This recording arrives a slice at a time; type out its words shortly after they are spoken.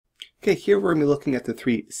Okay, here we're going to be looking at the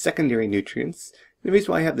three secondary nutrients. The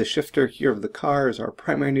reason why I have the shifter here of the car is our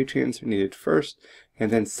primary nutrients are needed first, and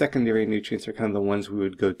then secondary nutrients are kind of the ones we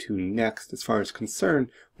would go to next as far as concern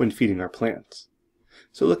when feeding our plants.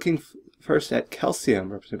 So looking first at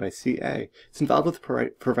calcium, represented by Ca, it's involved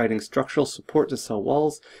with providing structural support to cell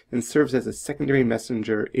walls and serves as a secondary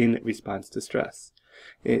messenger in response to stress.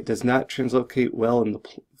 It does not translocate well in the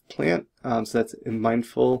plant, so that's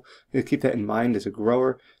mindful. You keep that in mind as a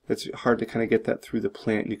grower. That's hard to kind of get that through the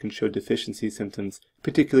plant, and you can show deficiency symptoms,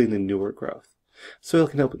 particularly in the newer growth. Soil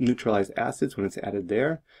can help neutralize acids when it's added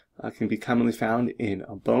there. Can be commonly found in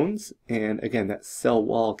bones, and again, that cell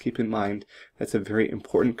wall, keep in mind, that's a very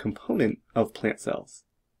important component of plant cells.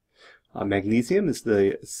 Magnesium is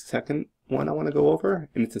the second one I want to go over,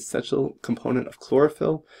 and it's an essential component of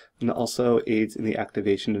chlorophyll, and also aids in the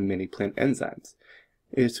activation of many plant enzymes.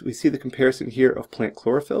 We see the comparison here of plant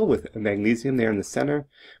chlorophyll with magnesium there in the center.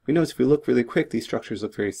 We notice if we look really quick, these structures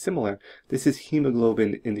look very similar. This is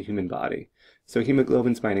hemoglobin in the human body. So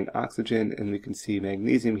hemoglobin's binding oxygen, and we can see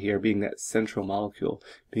magnesium here being that central molecule,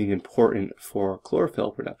 being important for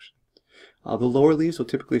chlorophyll production. The lower leaves will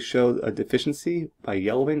typically show a deficiency by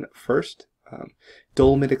yellowing first.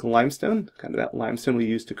 Dolomitic limestone, kind of that limestone we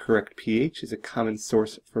use to correct pH, is a common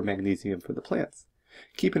source for magnesium for the plants.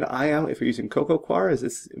 Keep an eye out if you're using cocoa coir, as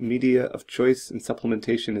this media of choice and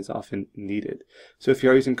supplementation is often needed. So if you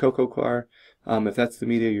are using cocoa coir, if that's the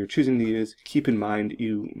media you're choosing to use, keep in mind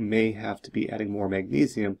you may have to be adding more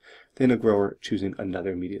magnesium than a grower choosing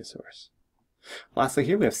another media source. Lastly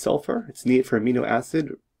here we have sulfur. It's needed for amino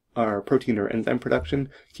acid or protein or enzyme production.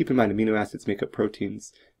 Keep in mind amino acids make up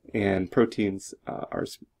proteins, and proteins are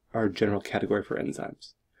a general category for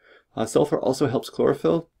enzymes. Sulfur also helps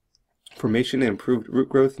chlorophyll formation and improved root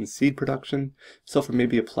growth and seed production. Sulfur may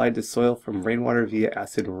be applied to soil from rainwater via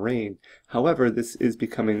acid rain. However, this is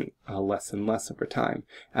becoming less and less over time.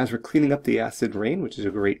 As we're cleaning up the acid rain, which is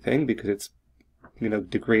a great thing because it's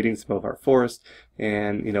degrading some of our forests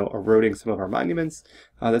and eroding some of our monuments,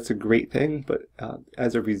 that's a great thing. But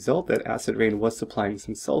as a result, that acid rain was supplying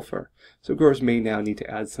some sulfur. So growers may now need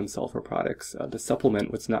to add some sulfur products to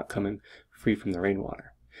supplement what's not coming free from the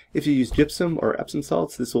rainwater. If you use gypsum or Epsom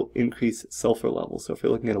salts, this will increase sulfur levels. So if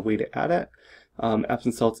you're looking at a way to add it,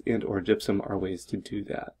 Epsom salts and or gypsum are ways to do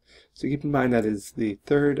that. So keep in mind that is the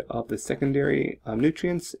third of the secondary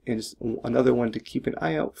nutrients, and just another one to keep an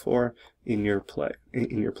eye out for in your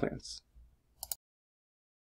plants.